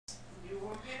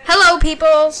Hello,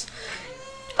 peoples!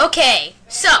 Okay,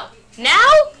 so, now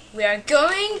we are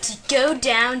going to go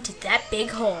down to that big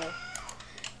hole.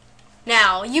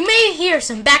 Now, you may hear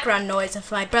some background noise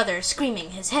of my brother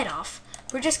screaming his head off.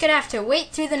 We're just gonna have to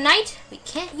wait through the night. We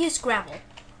can't use gravel.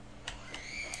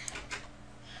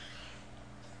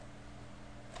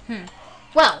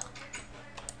 Well,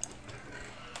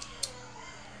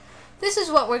 this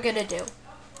is what we're gonna do.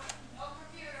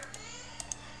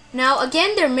 Now,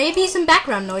 again, there may be some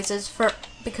background noises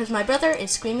because my brother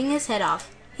is screaming his head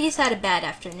off. He's had a bad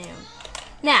afternoon.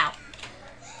 Now,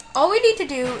 all we need to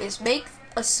do is make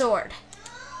a sword,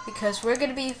 because we're going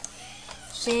to be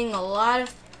seeing a lot of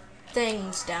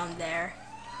things down there.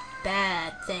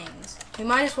 Bad things. We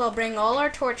might as well bring all our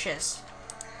torches.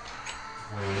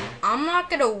 I'm not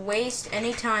going to waste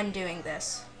any time doing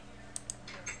this.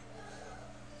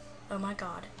 Oh my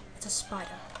god, it's a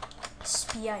spider. A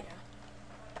spider.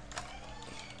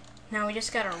 Now we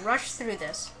just gotta rush through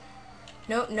this.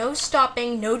 No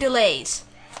stopping, no delays.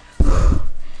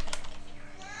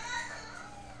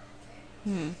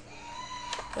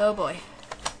 Oh boy.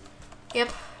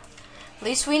 Yep. At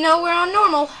least we know we're on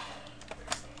normal.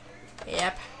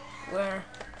 Yep. We're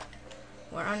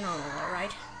on normal,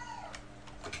 alright.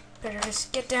 Better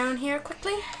just get down here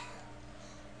quickly.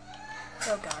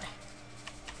 Oh god.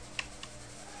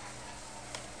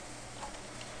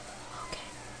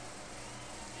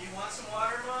 You want some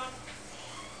water, Mom?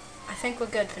 I think we're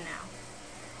good for now.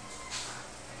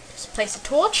 Just place a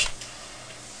torch.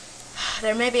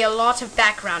 There may be a lot of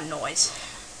background noise.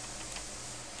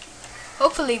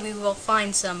 Hopefully we will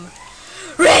find some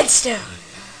redstone.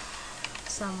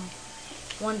 Some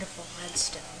wonderful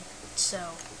redstone. It's so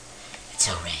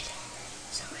red.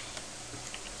 So red.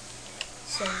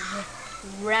 So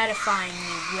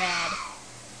ratifyingly red.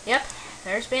 Yep,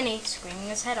 there's Benny screaming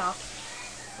his head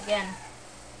off. Again.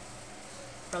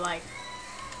 For like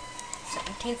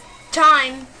 17th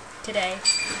time today.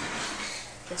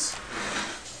 Just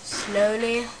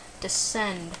slowly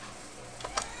descend.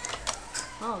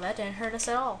 Oh, that didn't hurt us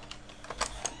at all.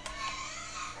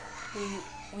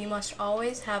 We must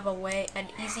always have an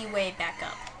easy way back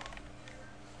up.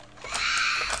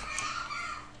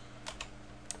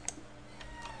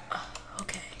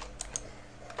 Okay.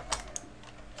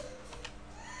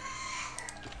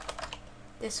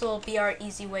 This will be our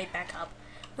easy way back up.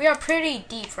 We are pretty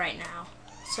deep right now,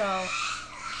 so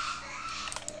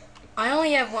I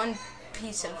only have one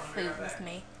piece of food with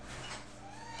me.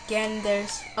 Again,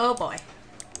 there's, oh boy.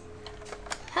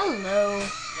 Hello,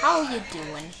 how you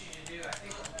doing?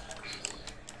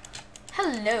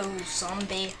 Hello,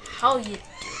 zombie, how you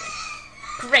doing?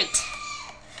 Great.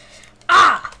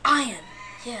 Ah, iron.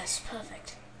 Yes,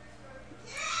 perfect.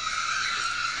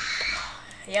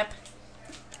 Yep.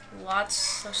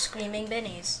 Lots of screaming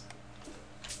bennies.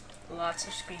 Lots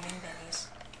of screaming bennies.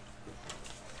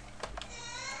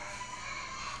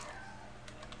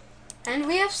 And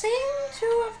we have seemed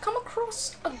to have come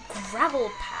across a gravel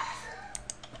path.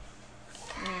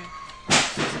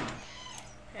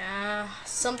 Yeah,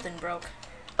 something broke.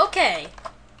 Okay.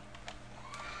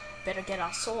 Better get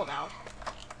our sword out.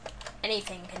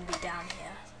 Anything can be down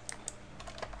here.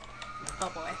 Oh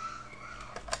boy.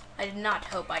 I did not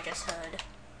hope I just heard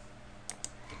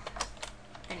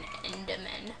an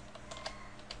Enderman.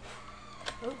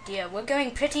 Oh dear, we're going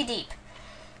pretty deep.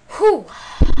 Whew.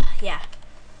 Yeah.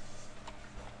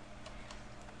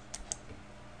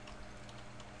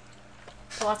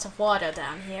 Lots of water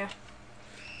down here.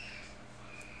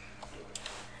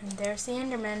 And there's the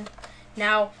Enderman.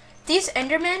 Now, these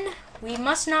Endermen, we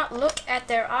must not look at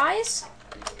their eyes,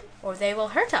 or they will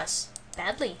hurt us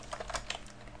badly.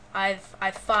 I've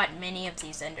fought many of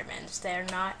these Endermans. They're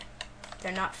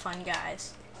not fun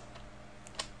guys.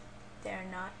 They're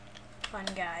not fun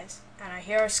guys. And I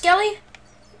hear a skelly.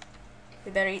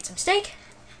 We better eat some steak.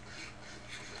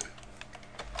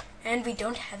 And we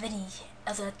don't have any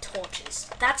other torches.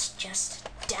 That's just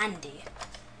dandy.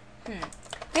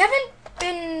 We haven't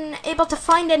been able to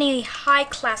find any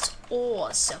high-class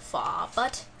ores so far,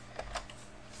 but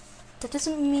that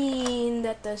doesn't mean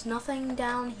that there's nothing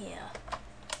down here.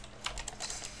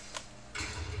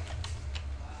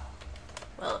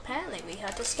 Well, apparently we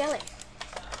had a skelly.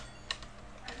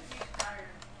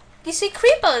 You see,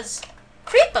 creepers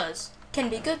can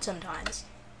be good sometimes.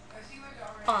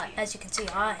 As you can see,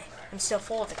 I am still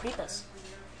full of the creepers.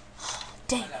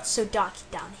 Dang, it's so dark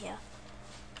down here.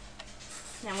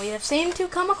 And we have seemed to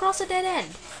come across a dead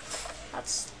end.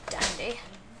 That's dandy.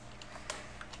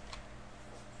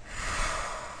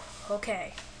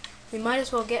 Okay, we might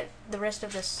as well get the rest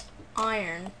of this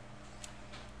iron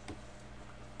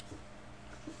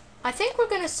I think we're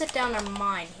gonna sit down and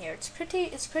mine here. It's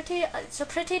a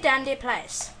pretty dandy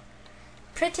place.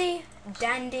 Pretty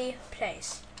dandy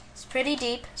place. It's pretty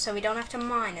deep, so we don't have to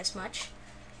mine as much.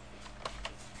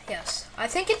 Yes, I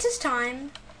think it is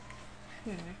time.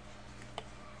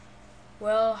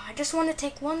 Well, I just want to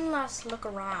take one last look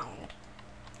around.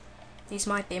 These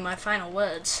might be my final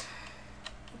words.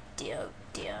 Dear, oh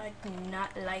dear, I do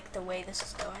not like the way this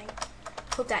is going.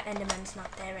 Hope that Enderman's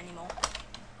not there anymore.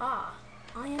 Ah,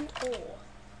 iron ore.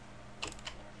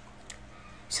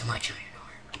 So much iron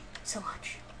ore. So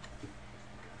much.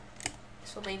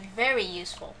 This will be very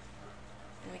useful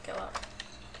when we go up.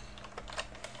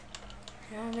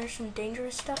 And there's some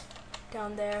dangerous stuff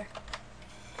down there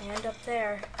and up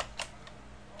there.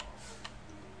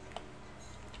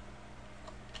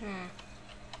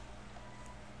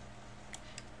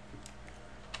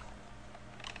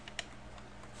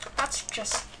 That's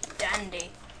just dandy.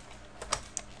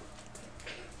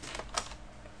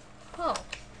 Oh.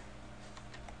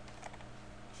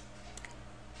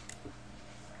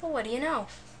 Well, what do you know?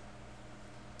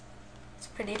 It's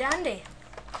pretty dandy.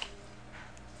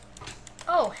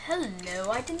 Oh,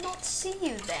 hello. I did not see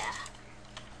you there.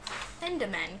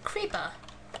 Enderman, Creeper.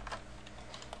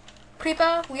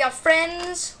 Creeper, we are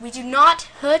friends. We do not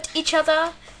hurt each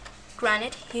other.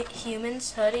 Granted,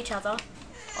 humans hurt each other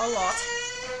a lot.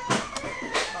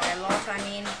 By a lot, I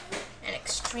mean an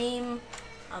extreme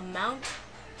amount.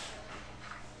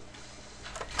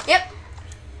 Yep.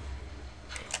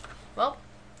 Well,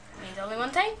 means only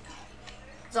one thing.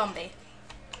 Zombie.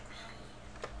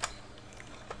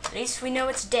 At least we know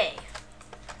it's day.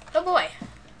 Oh boy,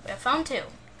 we have found two.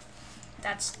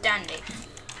 That's dandy.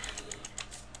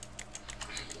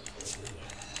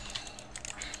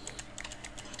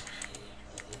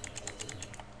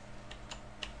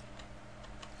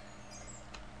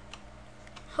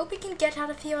 Hope we can get out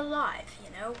of here alive, you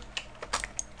know?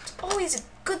 It's always a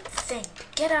good thing to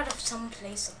get out of some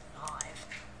place alive.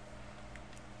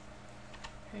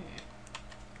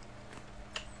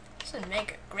 This would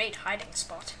make a great hiding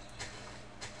spot.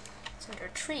 It's under a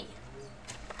tree.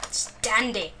 It's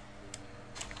dandy.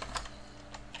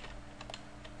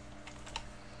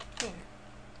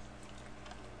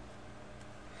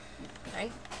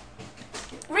 Thing.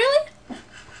 Really?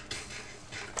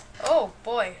 Oh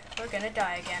boy, we're gonna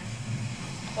die again.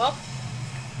 Well.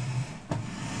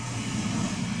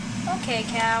 Okay,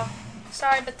 cow.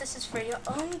 Sorry, but this is for your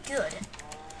own good.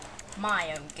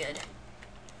 My own good.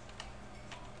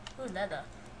 Ooh, leather.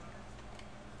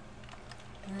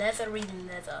 Leathery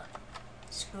leather.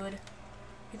 It's good.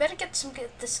 We better get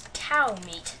this cow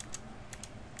meat.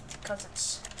 Because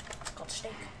it's called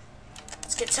steak.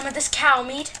 Let's get some of this cow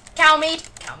meat. Cow meat!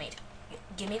 Cow meat.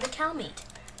 Give me the cow meat.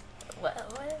 Where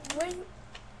are you?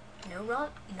 No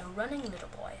running, little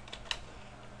boy.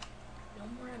 No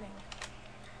running.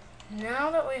 Now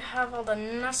that we have all the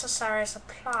necessary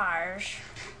supplies,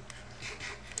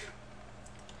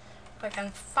 we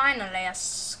can finally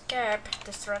escape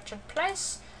this wretched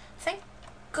place. Thank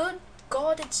good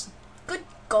God,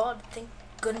 thank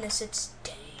goodness it's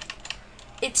day.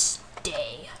 It's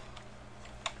day.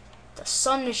 The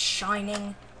sun is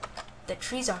shining. The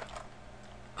trees are,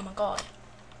 oh my God.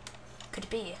 Could it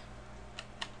be?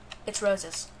 It's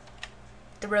roses.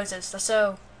 The roses, they're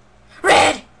so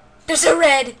red! They're so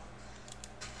red!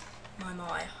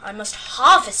 My, I must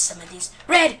harvest some of these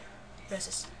red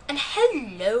roses. And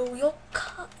hello, your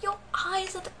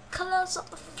eyes are the colors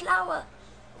of the flower.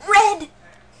 Red!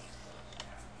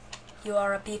 You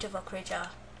are a beautiful creature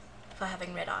for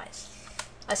having red eyes.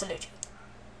 I salute you.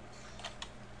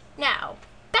 Now,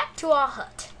 back to our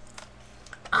hut.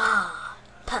 Ah,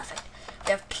 perfect.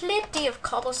 We have plenty of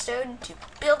cobblestone to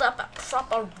build up a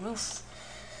proper roof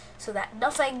so that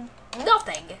nothing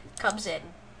comes in.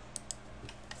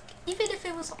 Even if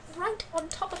it was right on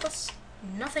top of us,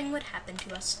 nothing would happen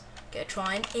to us. Go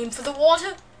try and aim for the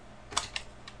water.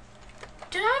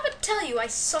 Did I ever tell you I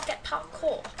suck at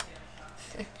parkour?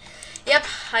 Yep,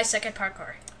 I suck at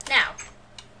parkour. Now,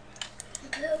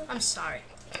 I'm sorry.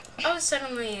 I was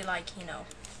suddenly like, you know,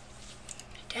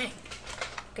 dang,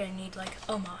 I'm gonna need like,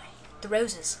 oh my, the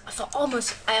roses.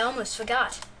 I almost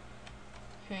forgot.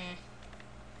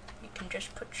 You can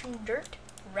just put some dirt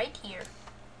right here.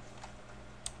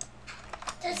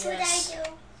 That's yes. what I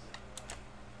do.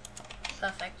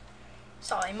 Perfect.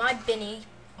 Sorry, my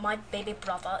baby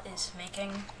brother is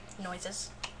making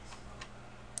noises.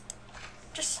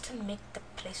 Just to make the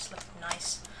place look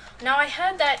nice. Now I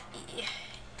heard that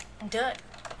dirt,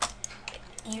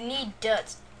 you need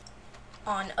dirt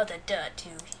on other dirt to,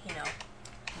 you know,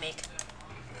 make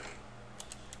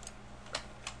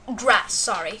grass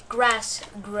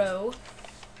grow.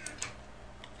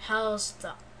 how's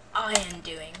the iron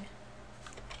doing?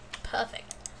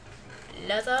 Perfect.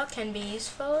 Leather can be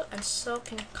useful, and so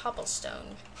can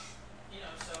cobblestone.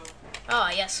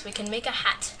 Ah, yes, we can make a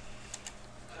hat.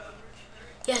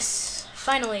 Yes,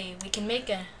 finally, we can make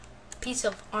a piece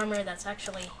of armor that's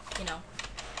actually,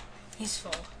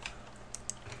 useful.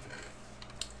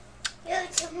 Yeah,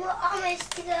 2 more armors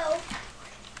to go.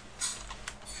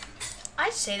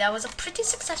 I'd say that was a pretty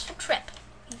successful trip.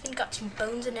 We even got some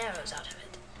bones and arrows out of it.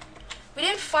 We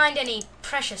didn't find any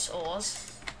precious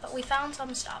ores, but we found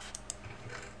some stuff.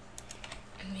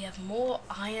 And we have more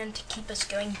iron to keep us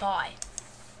going by.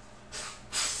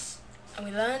 And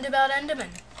we learned about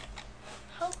Endermen.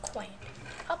 How quaint.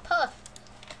 How perfect.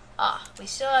 Ah, we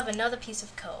still have another piece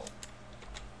of coal.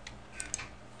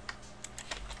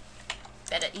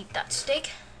 Better eat that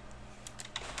steak.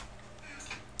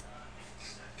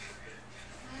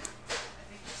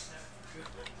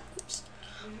 Oops.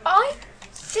 I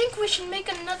think we should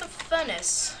make another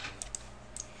furnace.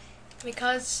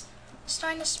 Because I'm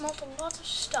starting to smelt a lot of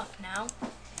stuff now.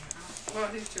 Well,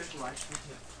 it's just watching.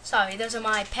 Sorry, those are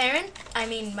my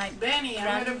my Benny,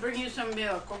 I'm going to bring you some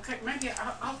milk. Okay, maybe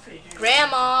I'll feed you.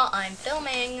 Grandma, I'm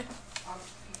filming.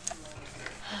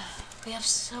 We have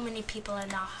so many people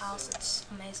in our house, it's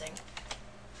amazing.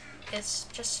 It's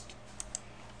just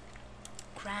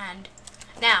grand.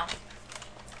 Now,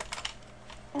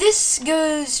 this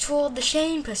goes toward the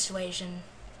Shane persuasion.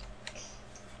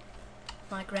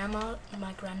 My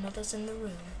grandmother's in the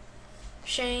room.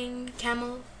 Shane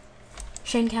Camel.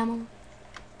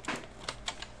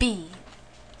 Be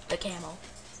the camel.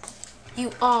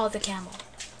 You are the camel.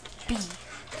 Be.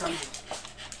 Come on.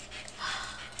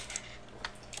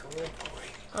 Good boy.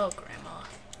 Oh, Grandma.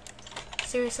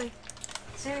 Seriously?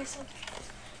 Seriously?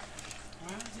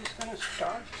 Well, just going to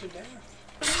start today.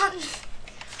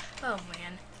 Oh,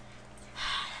 man.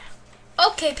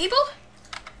 Okay, people.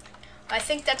 I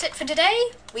think that's it for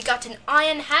today. We got an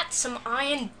iron hat, some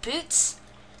iron boots.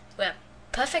 We're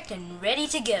perfect and ready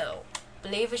to go.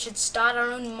 Believe we should start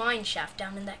our own mine shaft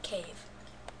down in that cave.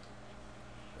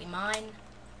 We mine,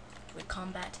 we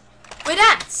combat, we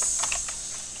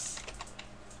dance!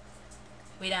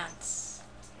 We dance.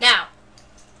 Now,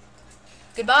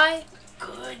 goodbye.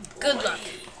 Good boy. Good luck.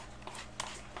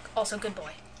 Also, good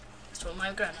boy. That's what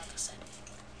my grandmother said.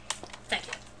 Thank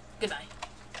you. Goodbye.